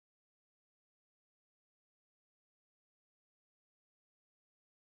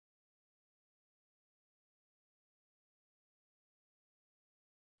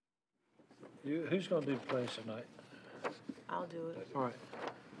Who's going to do the pledge tonight? I'll do it. All right.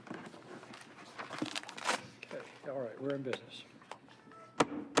 Okay, all right, we're in business.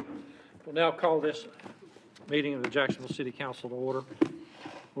 We'll now call this meeting of the Jacksonville City Council to order. I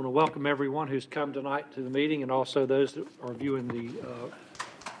want to welcome everyone who's come tonight to the meeting and also those that are viewing the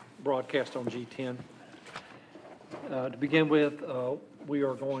broadcast on G10. To begin with, we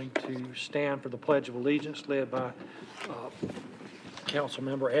are going to stand for the Pledge of Allegiance led by Council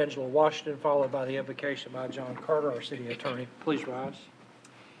Member Angela Washington, followed by the invocation by John Carter, our City Attorney. Please rise.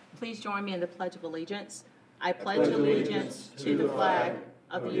 Please join me in the Pledge of Allegiance. I pledge allegiance to the flag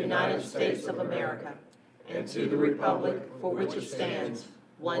of the United States of America and to the republic for which it stands,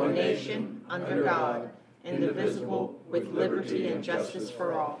 one nation, under God, indivisible, with liberty and justice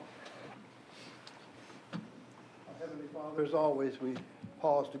for all. Heavenly Father, as always, we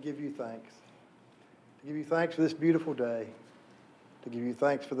pause to give you thanks. To give you thanks for this beautiful day. To give you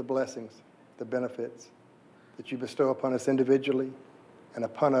thanks for the blessings, the benefits that you bestow upon us individually and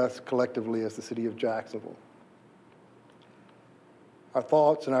upon us collectively as the city of Jacksonville. Our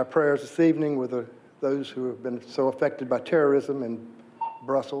thoughts and our prayers this evening with those who have been so affected by terrorism in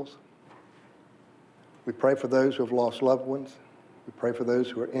Brussels. We pray for those who have lost loved ones. We pray for those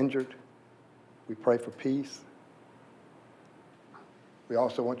who are injured. We pray for peace. We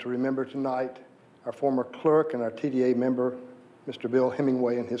also want to remember tonight our former clerk and our TDA member, Mr. Bill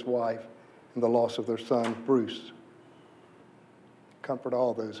Hemingway, and his wife, and the loss of their son, Bruce. Comfort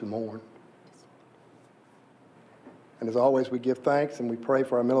all those who mourn. And as always, we give thanks and we pray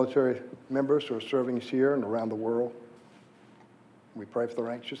for our military members who are serving us here and around the world. We pray for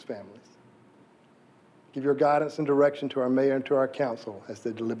their anxious families. Give your guidance and direction to our mayor and to our council as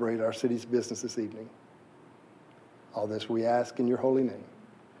they deliberate our city's business this evening. All this we ask in your holy name.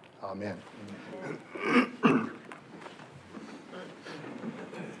 Amen.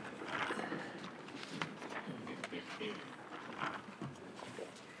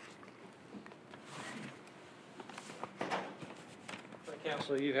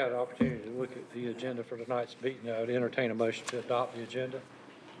 Council, you've had an opportunity to look at the agenda for tonight's meeting. I would entertain a motion to adopt the agenda.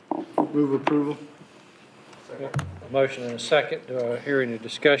 Move approval. A motion and a second. Do I hear any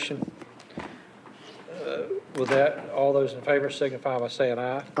discussion? With that, all those in favor signify by saying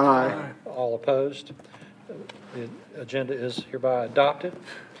aye. Aye. All opposed? The agenda is hereby adopted.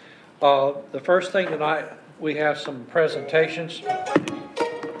 The first thing tonight, we have some presentations.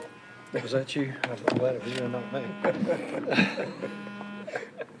 Was that you? I'm glad it was you and not me.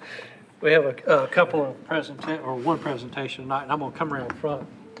 We have a couple of one presentation tonight, and I'm going to come around front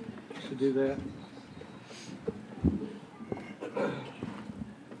to do that.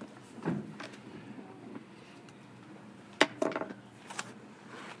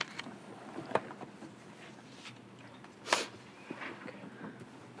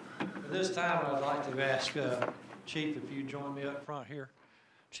 At this time, I'd like to ask Chief if you join me up front here.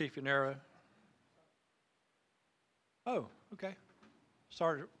 Chief Yanero. Oh, okay.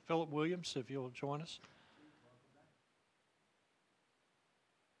 Sergeant Philip Williams, if you'll join us.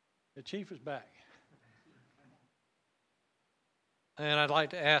 The Chief is back. And I'd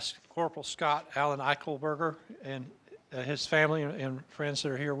like to ask Corporal Scott Allen Eichelberger and his family and friends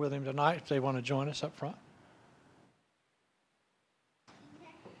that are here with him tonight if they want to join us up front.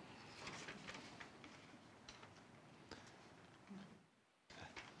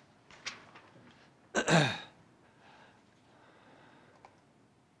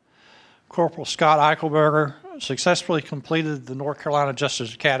 Corporal Scott Eichelberger successfully completed the North Carolina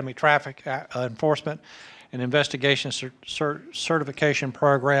Justice Academy Traffic Enforcement and Investigation Certification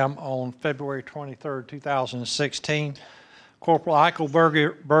Program on February 23, 2016. Corporal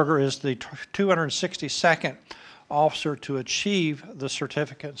Eichelberger is the 262nd officer to achieve the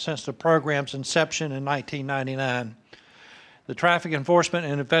certificate since the program's inception in 1999. The Traffic Enforcement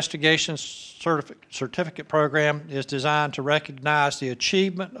and Investigation Certificate Program is designed to recognize the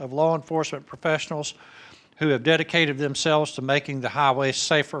achievement of law enforcement professionals who have dedicated themselves to making the highways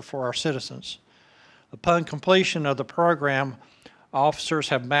safer for our citizens. Upon completion of the program, officers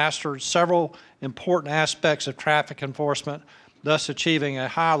have mastered several important aspects of traffic enforcement, thus achieving a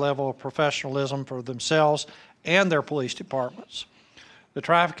high level of professionalism for themselves and their police departments. The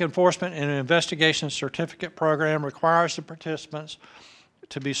Traffic Enforcement and Investigation Certificate Program requires the participants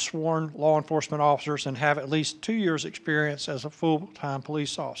to be sworn law enforcement officers and have at least 2 years' experience as a full-time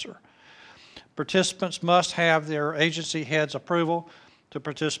police officer. Participants must have their agency head's approval to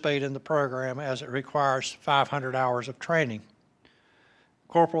participate in the program, as it requires 500 hours of training.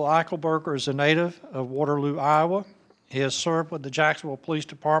 Corporal Eichelberger is a native of Waterloo, Iowa. He has served with the Jacksonville Police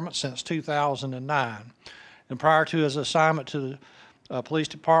Department since 2009. And prior to his assignment to Police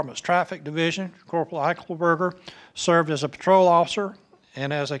Department's Traffic Division. Corporal Eichelberger served as a patrol officer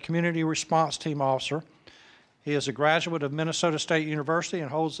and as a community response team officer. He is a graduate of Minnesota State University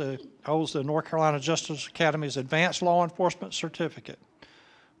and holds the North Carolina Justice Academy's Advanced Law Enforcement Certificate.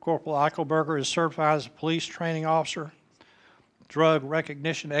 Corporal Eichelberger is certified as a police training officer, drug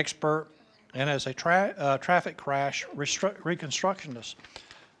recognition expert, and as a traffic crash reconstructionist.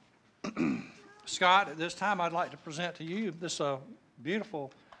 Scott, at this time, I'd like to present to you this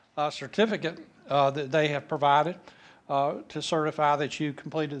beautiful certificate that they have provided to certify that you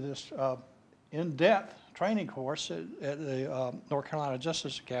completed this in-depth training course at the North Carolina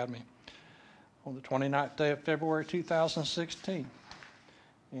Justice Academy on the 29th day of February 2016.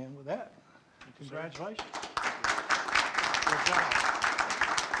 And with that, congratulations. Good job.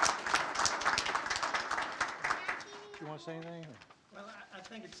 You want to say anything? Well, I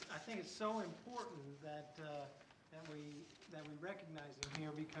think it's so important that that we recognize him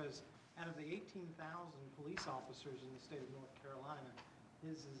here, because out of the 18,000 police officers in the state of North Carolina,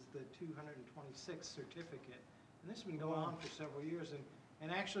 his is the 226th certificate, and this has been going on for several years.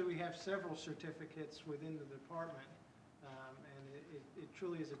 And actually, we have several certificates within the department, and it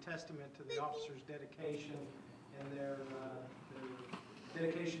truly is a testament to the officers' dedication and their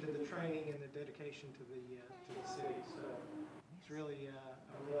dedication to the training and the dedication to the city. So it's really,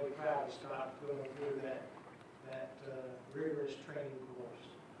 I'm really proud of Scott going through that rigorous training course.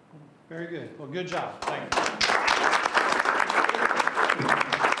 Very good. Well, good job. Thank you.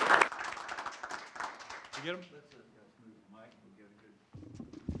 You get them? Let's move the mic and get a good.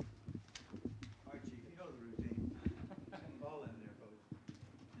 All right, Chief, you know the routine. Fall in there, folks.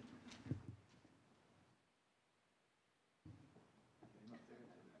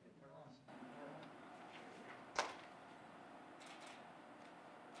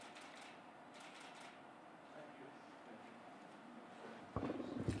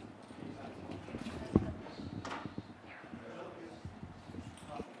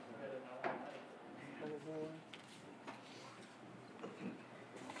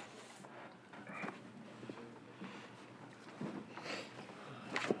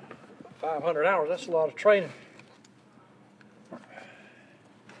 500 hours, that's a lot of training.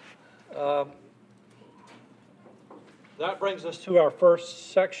 That brings us to our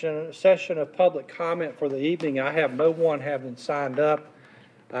first session of public comment for the evening. I have no one having signed up.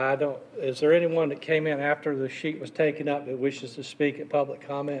 Is there anyone that came in after the sheet was taken up that wishes to speak at public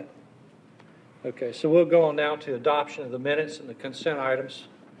comment? Okay, so we'll go on now to adoption of the minutes and the consent items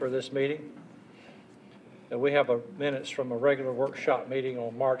for this meeting. And we have minutes from a regular workshop meeting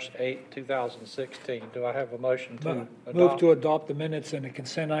on March 8, 2016. Do I have a motion to adopt? Move to adopt the minutes and the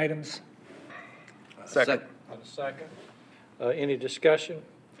consent items. Second. And a second. Any discussion?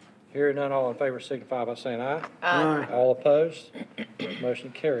 Hearing none, all in favor signify by saying aye. Aye. All opposed?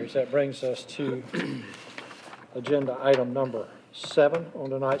 Motion carries. That brings us to agenda item number 7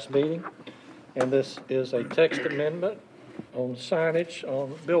 on tonight's meeting. And this is a text amendment on signage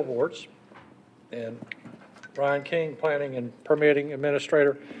on billboards. And Ryan King, Planning and Permitting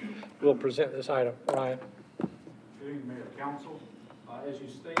Administrator, will present this item. Ryan. Good evening, Mayor, Council. As you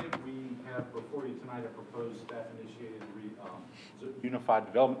stated, we have before you tonight a proposed staff-initiated Unified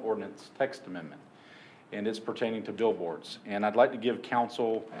Development Ordinance text amendment, and it's pertaining to billboards. And I'd like to give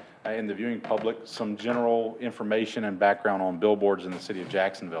Council and the viewing public some general information and background on billboards in the city of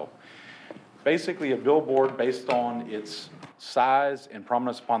Jacksonville. Basically, a billboard, based on its size and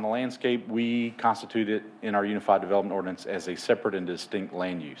prominence upon the landscape, we constitute it in our Unified Development Ordinance as a separate and distinct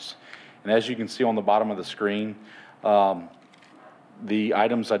land use. And as you can see on the bottom of the screen, the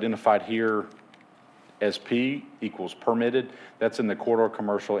items identified here as P equals permitted, that's in the corridor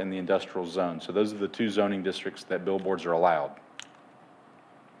commercial and the industrial zone. So those are the two zoning districts that billboards are allowed.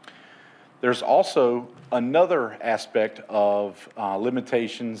 There's also another aspect of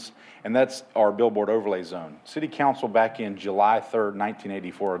limitations, and that's our billboard overlay zone. City Council back in July 3rd,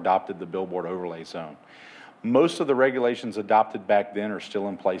 1984 adopted the billboard overlay zone. Most of the regulations adopted back then are still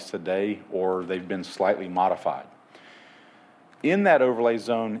in place today, or they've been slightly modified. In that overlay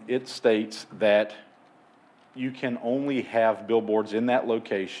zone, it states that you can only have billboards in that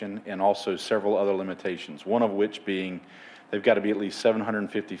location, and also several other limitations, one of which being they've got to be at least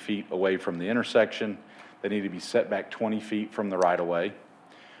 750 feet away from the intersection. They need to be set back 20 feet from the right-of-way.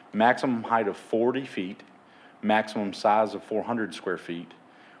 Maximum height of 40 feet, maximum size of 400 square feet.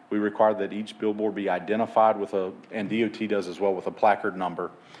 We require that each billboard be identified with and DOT does as well, with a placard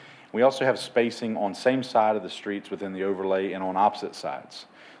number. We also have spacing on same side of the streets within the overlay and on opposite sides.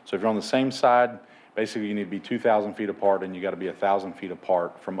 So if you're on the same side, basically you need to be 2,000 feet apart, and you got to be 1,000 feet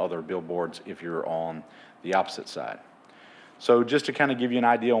apart from other billboards if you're on the opposite side. So just to kind of give you an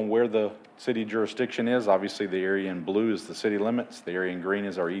idea on where the city jurisdiction is, obviously the area in blue is the city limits, the area in green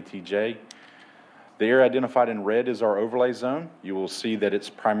is our ETJ. The area identified in red is our overlay zone. You will see that it's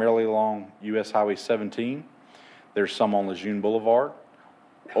primarily along US Highway 17. There's some on Lejeune Boulevard,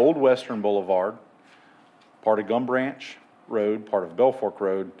 Old Western Boulevard, part of Gum Branch Road, part of Belfork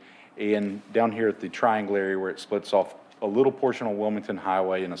Road, and down here at the triangle area where it splits off a little portion on Wilmington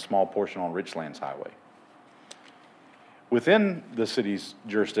Highway and a small portion on Richlands Highway. Within the city's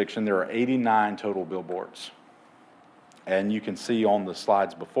jurisdiction, there are 89 total billboards. And you can see on the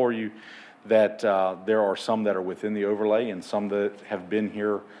slides before you that there are some that are within the overlay and some that have been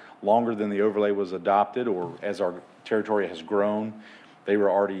here longer than the overlay was adopted, or as our territory has grown, they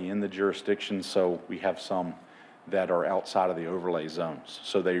were already in the jurisdiction, so we have some that are outside of the overlay zones.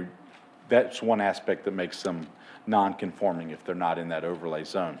 So that's one aspect that makes them non-conforming if they're not in that overlay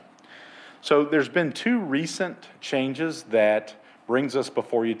zone. So there's been two recent changes that brings us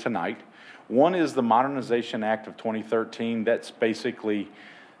before you tonight. One is the Modernization Act of 2013. That's basically,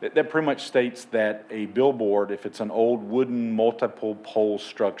 that pretty much states that a billboard, if it's an old wooden multiple pole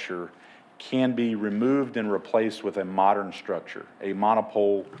structure, can be removed and replaced with a modern structure, a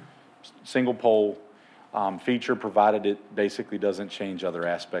monopole, single pole feature, provided it basically doesn't change other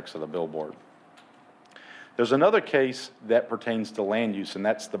aspects of the billboard. There's another case that pertains to land use, and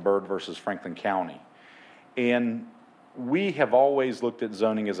that's the Byrd versus Franklin County. And we have always looked at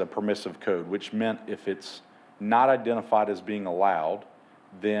zoning as a permissive code, which meant if it's not identified as being allowed,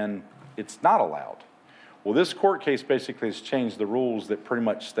 then it's not allowed. Well, this court case basically has changed the rules that pretty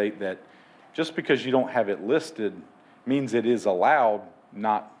much state that just because you don't have it listed means it is allowed,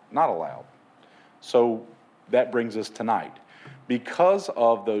 not allowed. So that brings us tonight. Because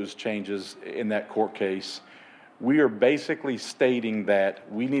of those changes in that court case, we are basically stating that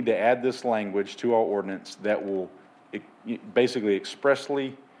we need to add this language to our ordinance that will basically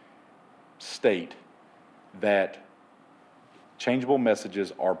expressly state that changeable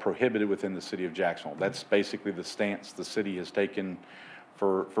messages are prohibited within the city of Jacksonville. That's basically the stance the city has taken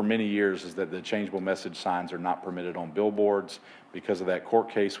for many years, is that the changeable message signs are not permitted on billboards. Because of that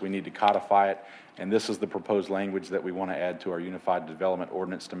court case, we need to codify it, and this is the proposed language that we want to add to our Unified Development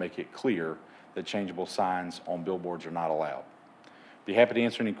Ordinance to make it clear that changeable signs on billboards are not allowed. Be happy to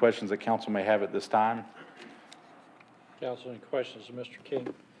answer any questions that council may have at this time. Council, any questions of Mr.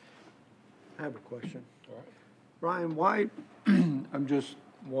 King? I have a question. All right. Ryan, why, I'm just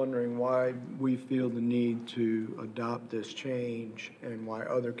wondering why we feel the need to adopt this change and why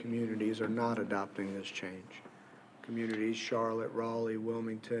other communities are not adopting this change. Communities, Charlotte, Raleigh,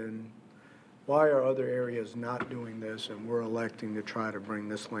 Wilmington, why are other areas not doing this and we're electing to try to bring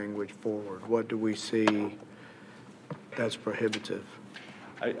this language forward? What do we see that's prohibitive?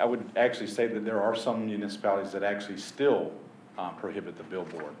 I would actually say that there are some municipalities that actually still prohibit the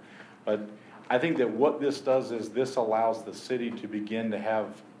billboard. But I think that what this does is this allows the city to begin to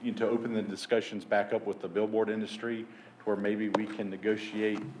have, to open the discussions back up with the billboard industry, to where maybe we can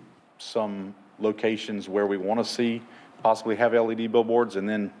negotiate some locations where we want to see possibly have LED billboards and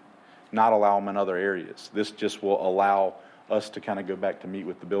then not allow them in other areas. This just will allow us to kind of go back to meet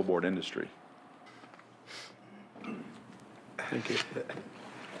with the billboard industry. Thank you.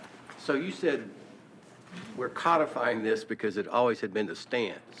 So you said we're codifying this because it always had been the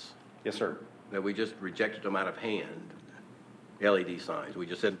stance, Yes, sir. that we just rejected them out of hand, LED signs.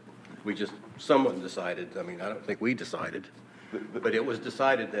 Someone decided, I mean, I don't think we decided, but it was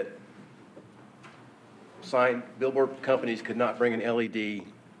decided that billboard companies could not bring an LED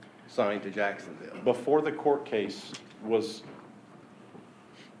sign to Jacksonville. Before the court case was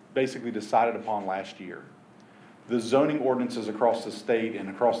basically decided upon last year, the zoning ordinances across the state and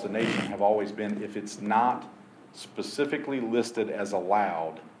across the nation have always been, if it's not specifically listed as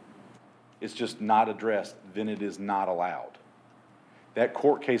allowed, it's just not addressed, then it is not allowed. That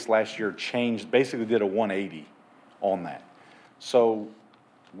court case last year basically did a 180 on that. So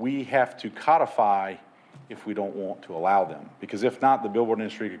we have to codify if we don't want to allow them. Because if not, the billboard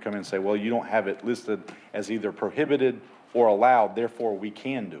industry could come in and say, well, you don't have it listed as either prohibited or allowed, therefore we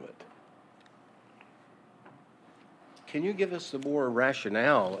can do it. Can you give us some more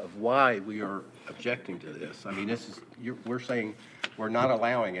rationale of why we are objecting to this? I mean, we're saying we're not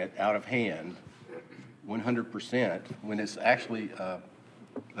allowing it out of hand 100% when it's actually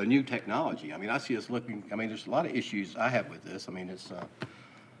a new technology. I mean, I see us looking, I mean, there's a lot of issues I have with this. I mean, it's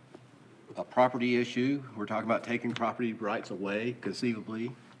a property issue. We're talking about taking property rights away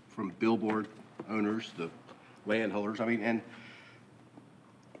conceivably from billboard owners, the landholders. I mean, and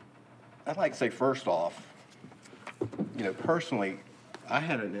I'd like to say first off, personally, I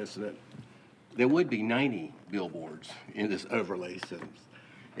had an incident there would be 90 billboards in this overlay zone,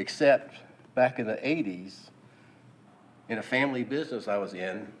 except back in the 80s, in a family business I was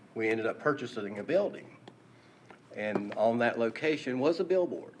in, we ended up purchasing a building. And on that location was a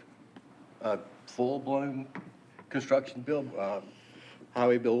billboard, a full-blown construction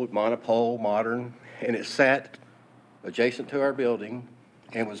highway billboard, monopole, modern, and it sat adjacent to our building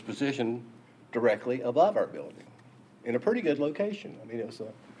and was positioned directly above our building in a pretty good location. I mean, it was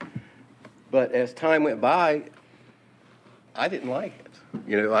but as time went by, I didn't like it.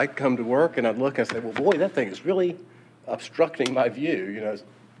 You know, I'd come to work and I'd look and say, well, boy, that thing is really obstructing my view, you know, it's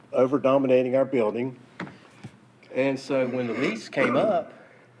over dominating our building. And so when the lease came up,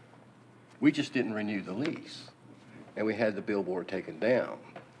 we just didn't renew the lease. And we had the billboard taken down.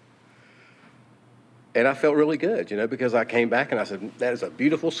 And I felt really good, you know, because I came back and I said, that is a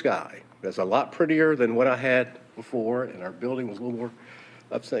beautiful sky. That's a lot prettier than what I had before, and our building was a little more,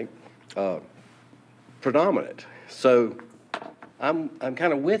 I'm saying, predominant. So I'm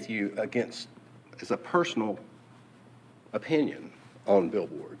kind of with you against, as a personal opinion on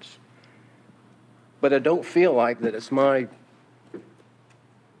billboards. But I don't feel like that it's my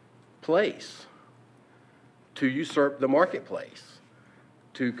place to usurp the marketplace,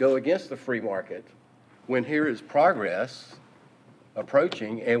 to go against the free market, when here is progress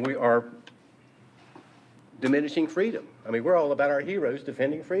approaching and we are diminishing freedom. I mean, we're all about our heroes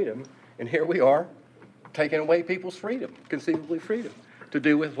defending freedom, and here we are taking away people's freedom, conceivably freedom, to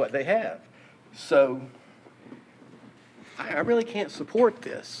do with what they have. So I really can't support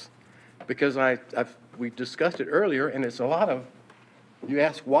this because we discussed it earlier, and it's a lot of, you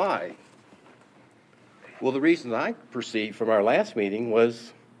ask why. Well, the reason I perceived from our last meeting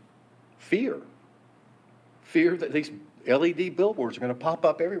was fear. Fear that these LED billboards are going to pop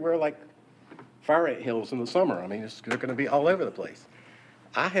up everywhere like fire ant hills in the summer. I mean, they're going to be all over the place.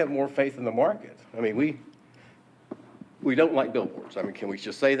 I have more faith in the market. I mean, we don't like billboards. I mean, can we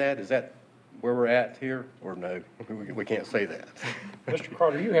just say that? Is that where we're at here? Or no, we can't say that. Mr.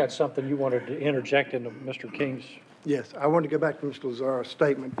 Carter, you had something you wanted to interject into Mr. King's. Yes, I want to go back to Mr. Lazar's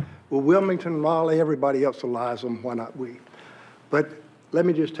statement. Well, Wilmington, Raleigh, everybody else relies on them, why not we? But let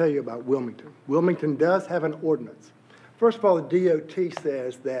me just tell you about Wilmington. Wilmington does have an ordinance. First of all, the DOT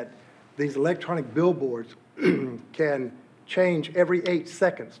says that these electronic billboards can change every 8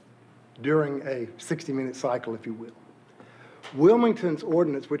 seconds during a 60-minute cycle, if you will. Wilmington's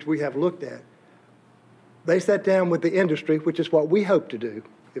ordinance, which we have looked at, they sat down with the industry, which is what we hope to do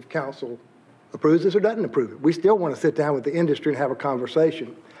if council approves this or doesn't approve it. We still want to sit down with the industry and have a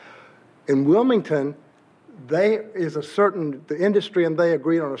conversation. In Wilmington, the industry and they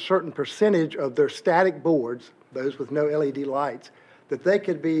agreed on a certain percentage of their static boards, those with no LED lights, that they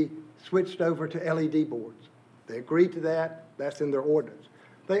could be switched over to LED boards. They agreed to that. That's in their ordinance.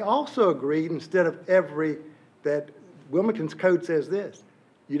 They also agreed instead of that Wilmington's code says this,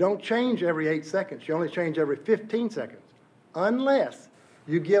 you don't change every 8 seconds. You only change every 15 seconds, unless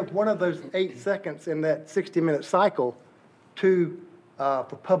you give one of those 8 seconds in that 60-minute cycle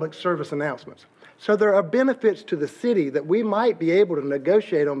for public service announcements. So there are benefits to the city that we might be able to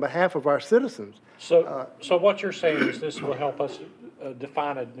negotiate on behalf of our citizens. So what you're saying is this will help us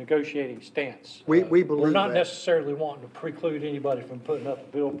define a negotiating stance. We believe We're not that. necessarily wanting to preclude anybody from putting up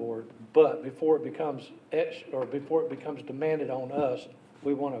a billboard, but before it becomes demanded on us,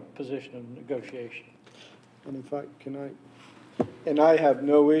 we want a position of negotiation. And and I have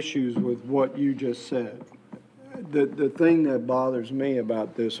no issues with what you just said. The thing that bothers me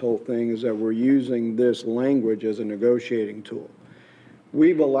about this whole thing is that we're using this language as a negotiating tool.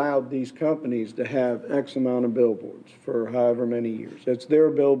 We've allowed these companies to have X amount of billboards for however many years. It's their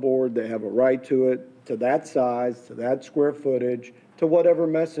billboard. They have a right to it, to that size, to that square footage, to whatever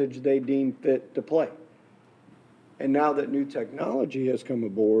message they deem fit to play. And now that new technology has come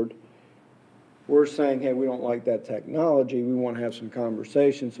aboard, we're saying, hey, we don't like that technology. We want to have some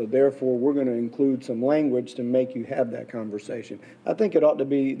conversation. So therefore, we're going to include some language to make you have that conversation. I think it ought to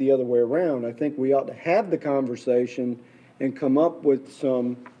be the other way around. I think we ought to have the conversation and come up with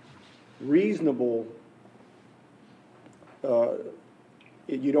some reasonable,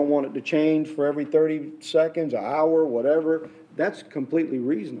 you don't want it to change for every 30 seconds, an hour, whatever. That's completely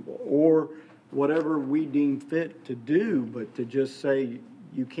reasonable. Or whatever we deem fit to do, but to just say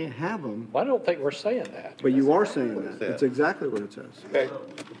you can't have them. Well, I don't think we're saying that. But you are saying that. That's exactly what it says. Hey,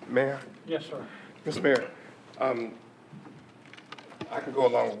 Mayor, Yes, sir. Mr. Mayor, I can go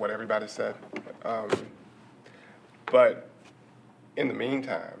along with what everybody said, but in the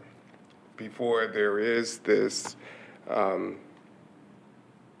meantime, before there is this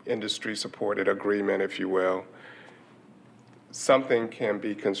industry-supported agreement, if you will, something can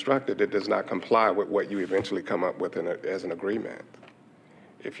be constructed that does not comply with what you eventually come up with as an agreement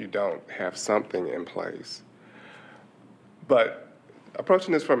if you don't have something in place. But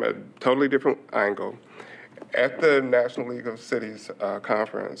approaching this from a totally different angle, at the National League of Cities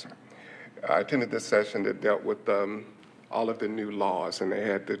conference, I attended this session that dealt with all of the new laws, and they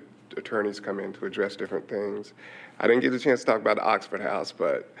had the attorneys come in to address different things. I didn't get a chance to talk about the Oxford House,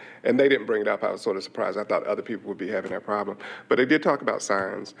 and they didn't bring it up. I was sort of surprised. I thought other people would be having that problem. But they did talk about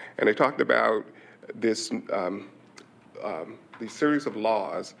signs, and they talked about this these series of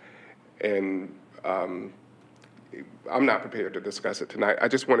laws, and I'm not prepared to discuss it tonight. I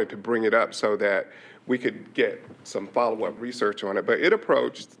just wanted to bring it up so that we could get some follow-up research on it. But it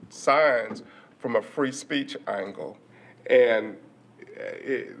approached signs from a free speech angle, and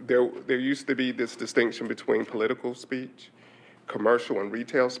there used to be this distinction between political speech, commercial and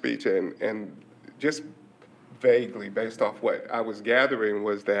retail speech, and just vaguely, based off what I was gathering,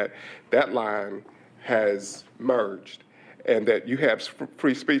 was that that line has merged, and that you have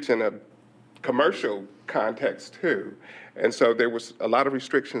free speech in a commercial context too. And so there was a lot of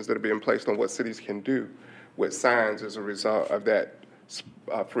restrictions that are being placed on what cities can do with signs as a result of that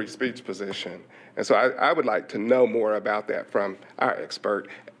free speech position. And so I would like to know more about that from our expert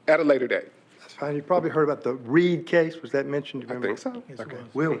at a later date. That's fine. You probably heard about the Reed case. Was that mentioned? I think so. Okay.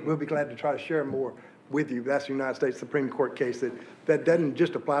 We'll be glad to try to share more with you. That's the United States Supreme Court case that doesn't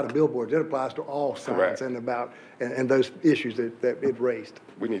just apply to billboards. It applies to all signs. Correct. and those issues that it raised.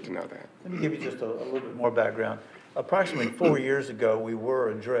 We need to know that. Let me give you just a little bit more background. Approximately 4 years ago, we were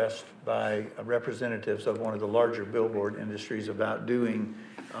addressed by representatives of one of the larger billboard industries about doing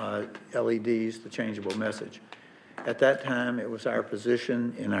LEDs, the changeable message. At that time, it was our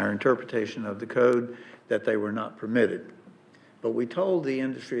position in our interpretation of the code that they were not permitted. But we told the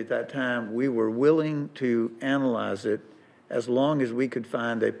industry at that time we were willing to analyze it as long as we could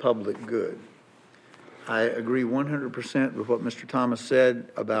find a public good. I agree 100% with what Mr. Thomas said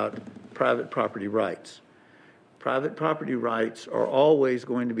about private property rights. Private property rights are always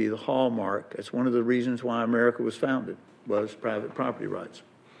going to be the hallmark. It's one of the reasons why America was founded, was private property rights.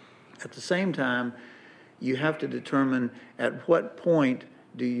 At the same time, you have to determine at what point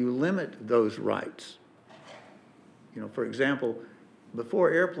do you limit those rights. You know, for example, before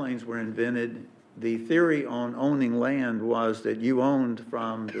airplanes were invented, the theory on owning land was that you owned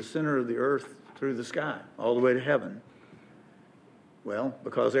from the center of the earth through the sky, all the way to heaven. Well,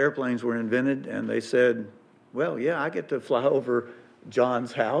 because airplanes were invented and they said, well, yeah, I get to fly over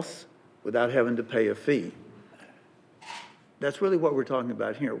John's house without having to pay a fee. That's really what we're talking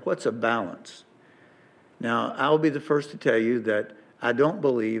about here. What's a balance? Now, I'll be the first to tell you that I don't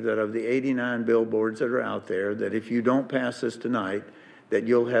believe that of the 89 billboards that are out there, that if you don't pass this tonight, that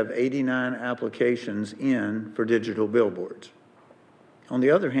you'll have 89 applications in for digital billboards. On the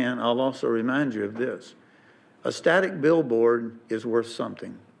other hand, I'll also remind you of this. A static billboard is worth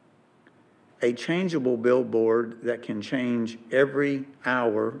something. A changeable billboard that can change every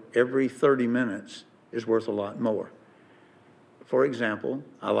hour, every 30 minutes is worth a lot more. For example,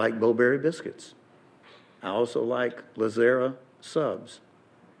 I like Bowberry biscuits. I also like Lazera subs.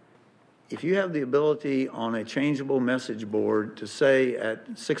 If you have the ability on a changeable message board to say at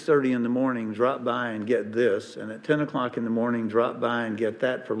 6:30 in the morning, drop by and get this, and at 10 o'clock in the morning, drop by and get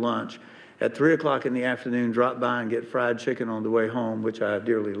that for lunch, at 3 o'clock in the afternoon, drop by and get fried chicken on the way home, which I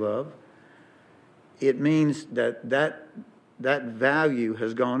dearly love, it means that value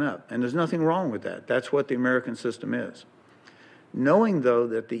has gone up. And there's nothing wrong with that. That's what the American system is. Knowing, though,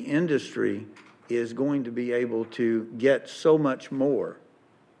 that the industry is going to be able to get so much more,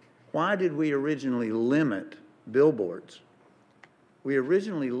 why did we originally limit billboards? We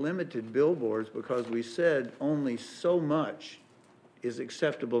originally limited billboards because we said only so much is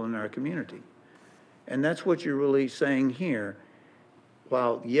acceptable in our community. And that's what you're really saying here.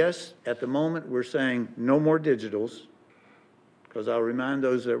 While, yes, at the moment we're saying no more digitals, because I'll remind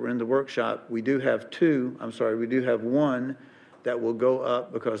those that were in the workshop, we do have one that will go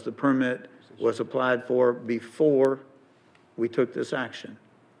up because the permit was applied for before we took this action.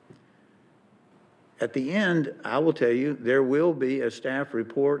 At the end, I will tell you, there will be a staff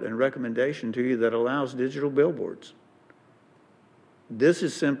report and recommendation to you that allows digital billboards. This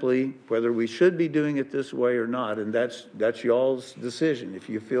is simply whether we should be doing it this way or not, and that's y'all's decision. If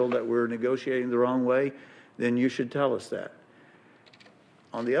you feel that we're negotiating the wrong way, then you should tell us that.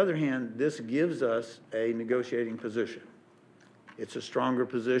 On the other hand, this gives us a negotiating position. It's a stronger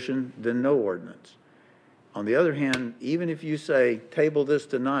position than no ordinance. On the other hand, even if you say, table this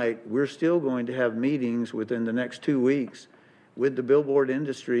tonight, we're still going to have meetings within the next 2 weeks with the billboard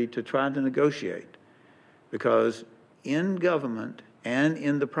industry to try to negotiate. Because in government and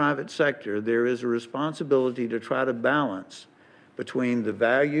in the private sector, there is a responsibility to try to balance between the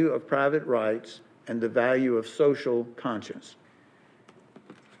value of private rights and the value of social conscience.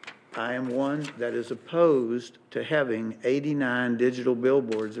 I am one that is opposed to having 89 digital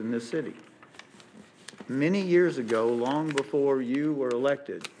billboards in this city. Many years ago, long before you were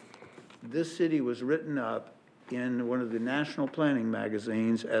elected, this city was written up in one of the national planning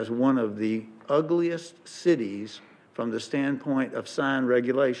magazines as one of the ugliest cities from the standpoint of sign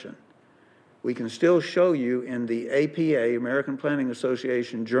regulation. We can still show you in the APA, American Planning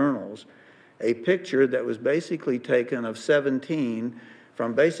Association journals, a picture that was basically taken of 17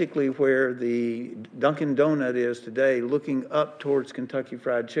 from basically where the Dunkin' Donut is today, looking up towards Kentucky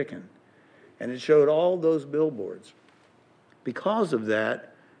Fried Chicken. And it showed all those billboards. Because of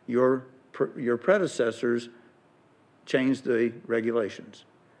that, your predecessors changed the regulations.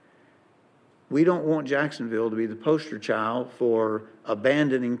 We don't want Jacksonville to be the poster child for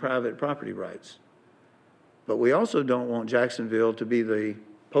abandoning private property rights. But we also don't want Jacksonville to be the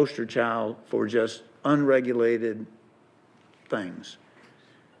poster child for just unregulated things.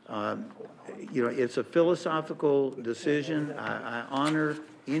 You know, it's a philosophical decision. I honor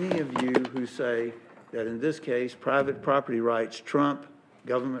any of you who say that in this case, private property rights trump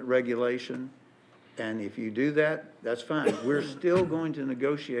government regulation. And if you do that, that's fine. We're still going to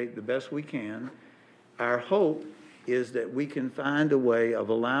negotiate the best we can. Our hope is that we can find a way of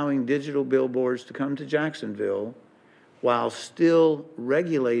allowing digital billboards to come to Jacksonville while still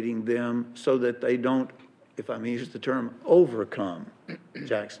regulating them so that they don't, if I may use the term, overcome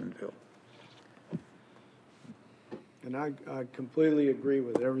Jacksonville. And I completely agree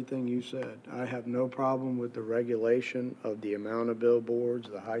with everything you said. I have no problem with the regulation of the amount of billboards,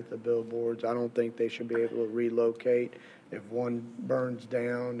 the height of billboards. I don't think they should be able to relocate if one burns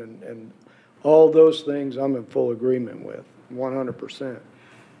down and all those things I'm in full agreement with, 100%.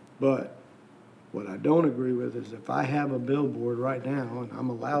 But what I don't agree with is if I have a billboard right now and I'm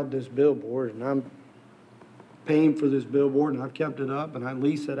allowed this billboard and I'm paying for this billboard and I've kept it up and I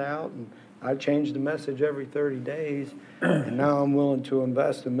lease it out and I change the message every 30 days, and now I'm willing to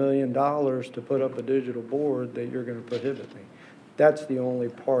invest $1 million to put up a digital board that you're going to prohibit me. That's the only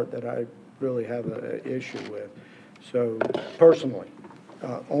part that I really have an issue with. So personally,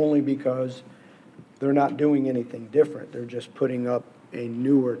 only because they're not doing anything different. They're just putting up a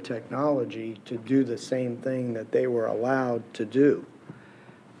newer technology to do the same thing that they were allowed to do.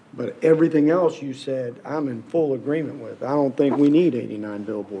 But everything else you said, I'm in full agreement with. I don't think we need 89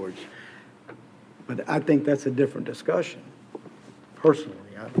 billboards. But I think that's a different discussion, personally.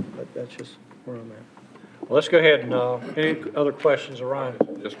 But that's just where I'm at. Well, let's go ahead and, any other questions, Ryan?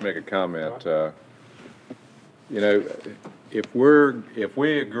 Just make a comment. You know, if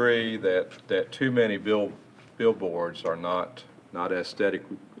we agree that too many billboards are not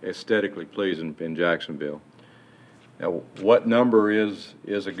aesthetically pleasing in Jacksonville, now what number is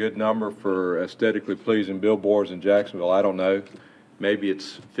a good number for aesthetically pleasing billboards in Jacksonville? I don't know. Maybe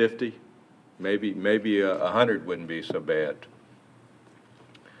it's 50. Maybe 100 wouldn't be so bad.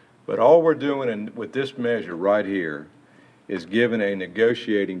 But all we're doing with this measure right here is giving a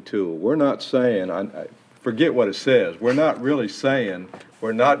negotiating tool. We're not saying, forget what it says, we're not really saying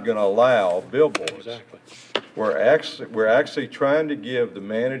we're not going to allow billboards. Exactly. We're actually trying to give the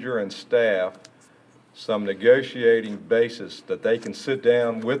manager and staff some negotiating basis that they can sit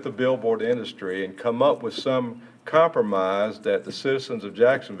down with the billboard industry and come up with some compromise that the citizens of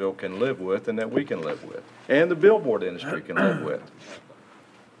Jacksonville can live with and that we can live with, and the billboard industry can live with.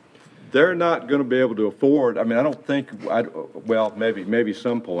 They're not going to be able to afford, I mean, I don't think, well, maybe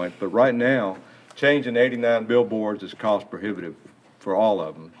some point, but right now, changing 89 billboards is cost prohibitive for all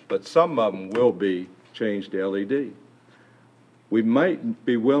of them, but some of them will be changed to LED. They might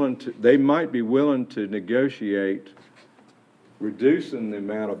be willing to negotiate reducing the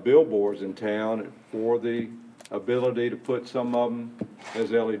amount of billboards in town for the ability to put some of them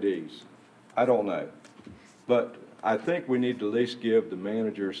as LEDs. I don't know. But I think we need to at least give the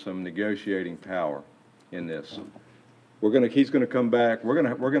manager some negotiating power in this. He's gonna come back, we're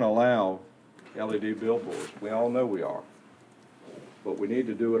gonna allow LED billboards. We all know we are. But we need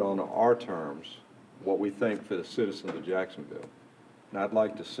to do it on our terms, what we think for the citizens of Jacksonville. And I'd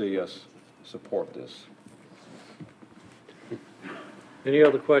like to see us support this. Any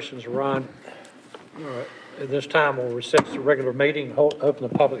other questions, Ryan? All right. At this time, we'll recess the regular meeting, open the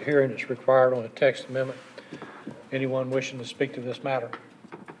public hearing that's required on a text amendment. Anyone wishing to speak to this matter,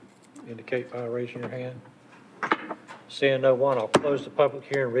 indicate by raising your hand. Seeing no one, I'll close the public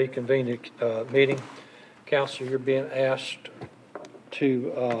hearing, reconvene the meeting. Council, you're being asked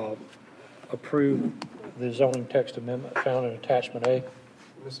to approve the zoning text amendment found in attachment A.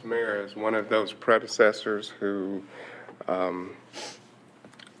 Mr. Mayor, as one of those predecessors who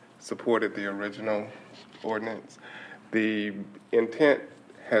supported the original ordinance, the intent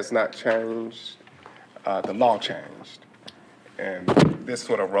has not changed, the law changed. And this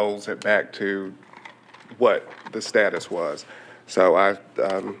sort of rolls it back to what the status was. So I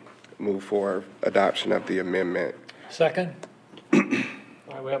move for adoption of the amendment. Second? All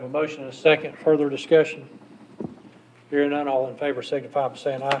right, we have a motion and a second. Further discussion? Hearing none, all in favor signify by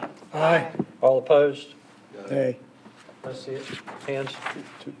saying aye. Aye. All opposed? Hey, Let's see it. Hands?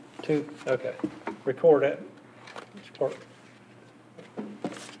 Two? Okay. Record it. Mr. Clerk.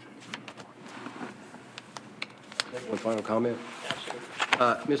 One final comment?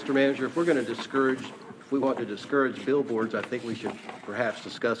 Mr. Manager, if we're going to discourage, if we want to discourage billboards, I think we should perhaps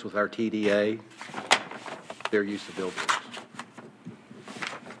discuss with our TDA their use of billboards.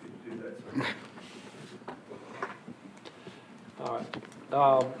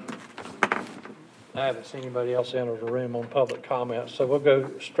 All right. I haven't seen anybody else enter the room on public comments, so we'll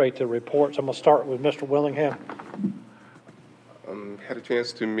go straight to reports. I'm going to start with Mr. Willingham. Had a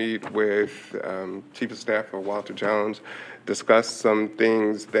chance to meet with Chief of Staff Walter Jones, discuss some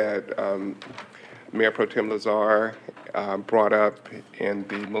things that Mayor Pro Tem Lazar brought up in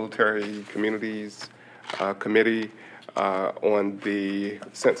the Military Communities Committee on the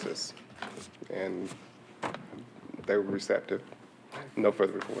census, and they were receptive. No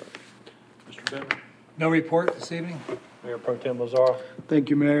further report. Mr. Bennett. No report this evening? Mayor Pro Tem Lazar. thank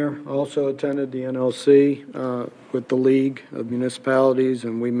you, Mayor. Also attended the NLC with the League of Municipalities,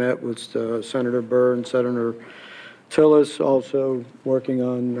 and we met with Senator Burr and Senator Tillis, also working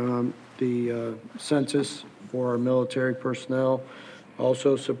on the census for our military personnel.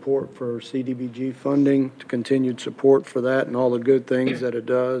 Also support for CDBG funding, continued support for that and all the good things that it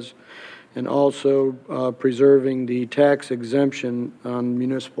does. And also preserving the tax exemption on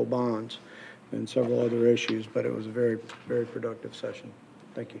municipal bonds and several other issues, but it was a very, very productive session.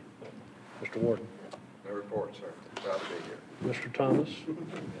 Thank you. Mr. Warden. No report, sir. Proud to be here. Mr. Thomas.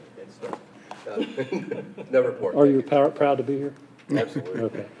 No report. Are you proud to be here? Absolutely.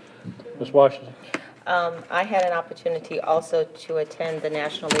 Okay. Ms. Washington. I had an opportunity also to attend the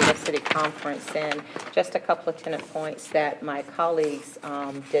National League of City Conference, and just a couple of tenant points that my colleagues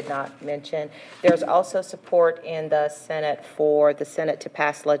did not mention. There's also support in the Senate for the Senate to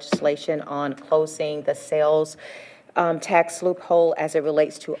pass legislation on closing the sales tax loophole as it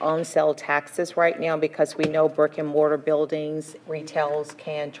relates to on-sale taxes right now, because we know brick and mortar buildings, retails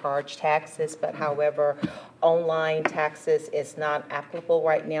can charge taxes, but however, online taxes is not applicable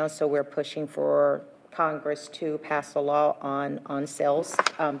right now, so we're pushing for Congress to pass a law on sales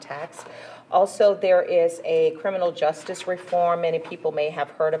tax. Also, there is a criminal justice reform. Many people may have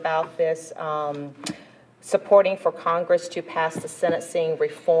heard about this. Supporting for Congress to pass the Sentencing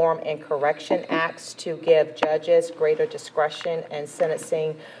Reform and Correction Acts to give judges greater discretion in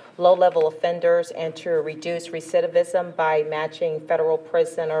sentencing low-level offenders and to reduce recidivism by matching federal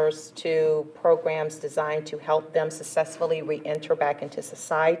prisoners to programs designed to help them successfully re-enter back into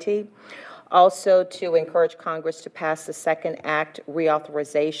society. Also, to encourage Congress to pass the Second Act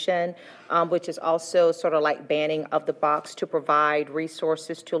reauthorization, which is also sort of like banning of the box to provide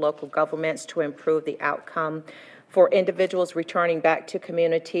resources to local governments to improve the outcome for individuals returning back to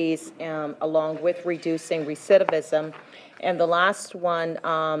communities, along with reducing recidivism. And the last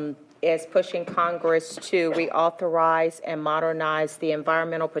one is pushing Congress to reauthorize and modernize the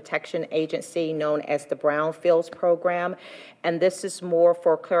Environmental Protection Agency known as the Brownfields Program. And this is more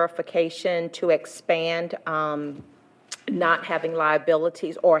for clarification to expand not having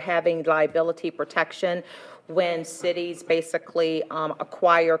liabilities or having liability protection when cities basically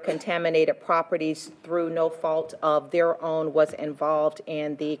acquire contaminated properties through no fault of their own was involved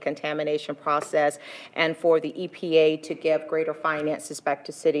in the contamination process, and for the EPA to give greater finances back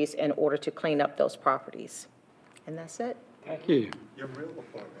to cities in order to clean up those properties. And that's it. Thank you. Your real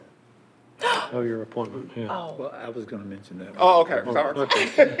appointment. Oh, your appointment, yeah. Oh, Well, I was going to mention that. Oh, okay, sorry.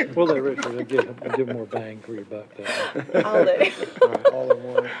 Okay. Well, let Richard, I'll give more bang for your buck there. I'll let it. All in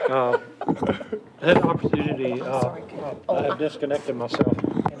one. I had an opportunity, sorry. I have disconnected myself.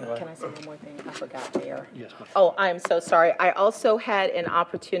 Can I say one more thing? I forgot there. Yes, ma'am. Oh, I'm so sorry. I also had an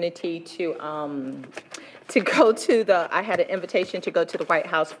opportunity to go to I had an invitation to go to the White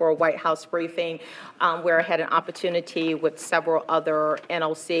House for a White House briefing, where I had an opportunity with several other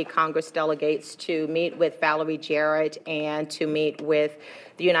NLC Congress delegates to meet with Valerie Jarrett and to meet with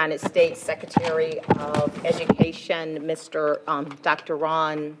the United States Secretary of Education, Dr.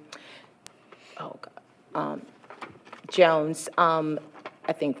 Ron Jones.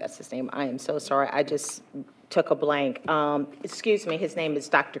 I think that's his name. I am so sorry. I just took a blank. Excuse me, his name is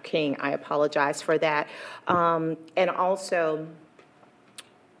Dr. King. I apologize for that. And also,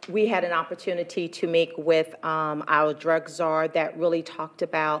 we had an opportunity to meet with our drug czar that really talked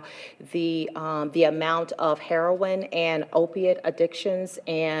about the amount of heroin and opiate addictions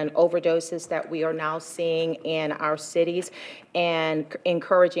and overdoses that we are now seeing in our cities, and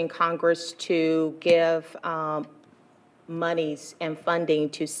encouraging Congress to give monies and funding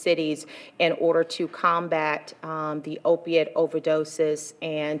to cities in order to combat the opiate overdoses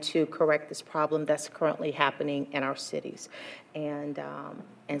and to correct this problem that's currently happening in our cities. And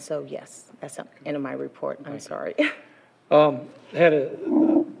so, yes, that's the end of my report. I'm sorry. Had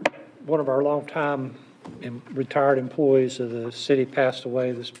one of our longtime retired employees of the city passed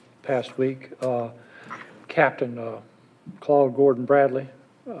away this past week. Captain Claude Gordon Bradley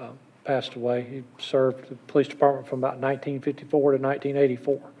passed away. He served the police department from about 1954 to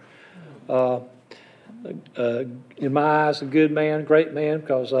 1984. In my eyes, a good man, great man,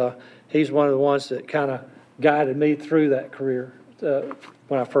 because he's one of the ones that kind of guided me through that career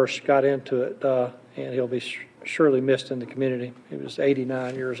when I first got into it, and he'll be surely missed in the community. He was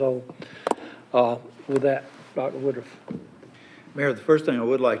 89 years old. With that, Dr. Woodruff. Mayor, the first thing I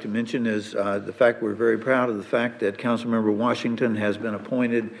would like to mention is the fact we're very proud of the fact that Councilmember Washington has been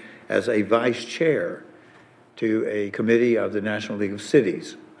appointed as a vice chair to a committee of the National League of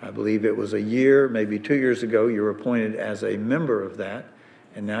Cities. I believe it was a year, maybe 2 years ago, you were appointed as a member of that,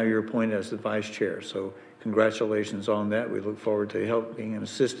 and now you're appointed as the vice chair. So congratulations on that. We look forward to helping and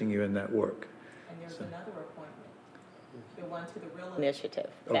assisting you in that work. And there's another appointment, the one to the Real Initiative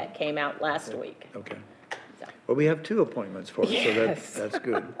that came out last week. Okay. Well, we have 2 appointments for us, Yes. so that's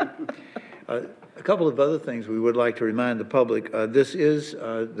good. A couple of other things we would like to remind the public. This is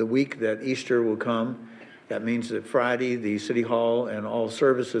the week that Easter will come. That means that Friday, the City Hall and all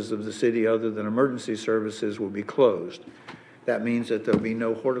services of the city other than emergency services will be closed. That means that there'll be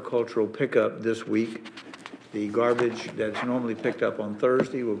no horticultural pickup this week. The garbage that's normally picked up on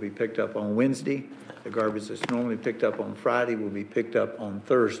Thursday will be picked up on Wednesday. The garbage that's normally picked up on Friday will be picked up on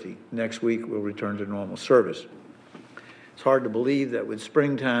Thursday. Next week, we'll return to normal service. It's hard to believe that with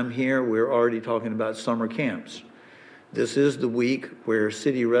springtime here, we're already talking about summer camps. This is the week where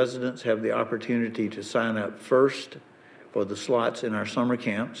city residents have the opportunity to sign up first for the slots in our summer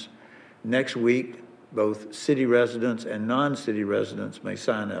camps. Next week, both city residents and non-city residents may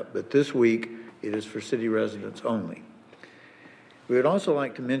sign up, but this week it is for city residents only. We would also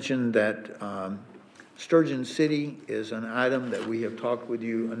like to mention that Sturgeon City is an item that we have talked with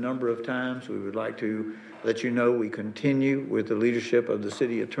you a number of times. We would like to let you know we continue with the leadership of the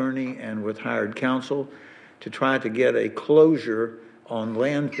city attorney and with hired counsel to try to get a closure on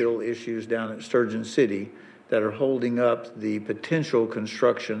landfill issues down at Sturgeon City that are holding up the potential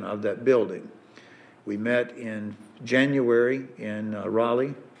construction of that building. We met in January in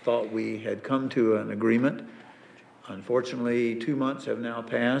Raleigh, thought we had come to an agreement. Unfortunately, 2 months have now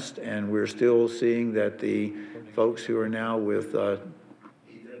passed, and we're still seeing that the folks who are now with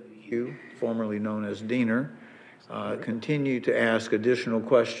EWQ, formerly known as Diener, continue to ask additional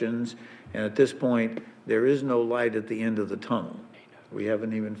questions, and at this point, there is no light at the end of the tunnel. We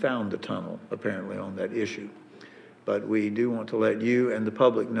haven't even found the tunnel, apparently, on that issue. But we do want to let you and the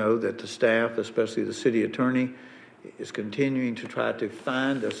public know that the staff, especially the city attorney, is continuing to try to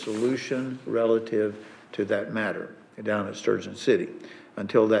find a solution relative to that matter down at Sturgeon City.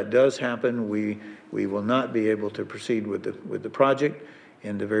 Until that does happen, we will not be able to proceed with the project.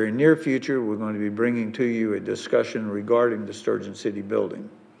 In the very near future, we're going to be bringing to you a discussion regarding the Sturgeon City building.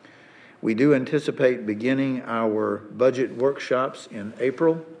 We do anticipate beginning our budget workshops in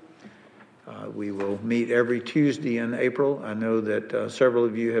April. We will meet every Tuesday in April. I know that several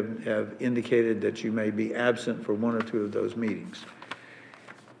of you have indicated that you may be absent for 1 or 2 of those meetings.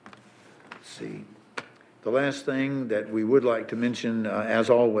 Let's see. The last thing that we would like to mention,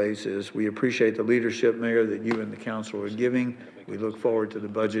 as always, is we appreciate the leadership, Mayor, that you and the council are giving. We look forward to the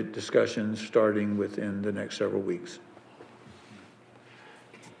budget discussions starting within the next several weeks.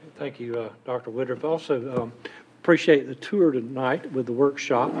 Thank you, Dr. Woodruff. Also, appreciate the tour tonight with the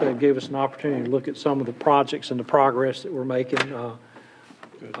workshop. That gave us an opportunity to look at some of the projects and the progress that we're making.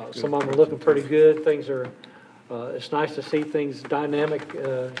 Some of them are looking pretty good. Things are, it's nice to see things dynamic,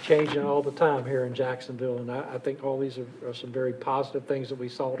 changing all the time here in Jacksonville. And I think all these are some very positive things that we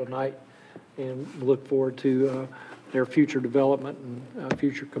saw tonight, and look forward to their future development and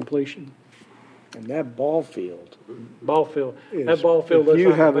future completion. And that ball field. That ball field looks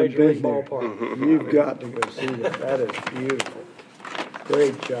like a major league ballpark. You've got to go see that. That is beautiful.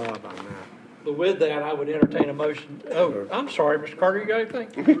 Great job on that. With that, I would entertain a motion. Oh, I'm sorry, Mr. Carter, you got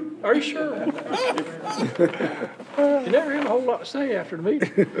anything? Are you sure? You never had a whole lot to say after the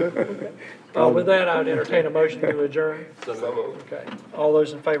meeting. Okay. With that, I would entertain a motion to adjourn. Okay. All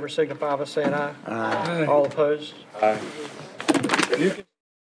those in favor signify by saying aye. Aye. All opposed? Aye.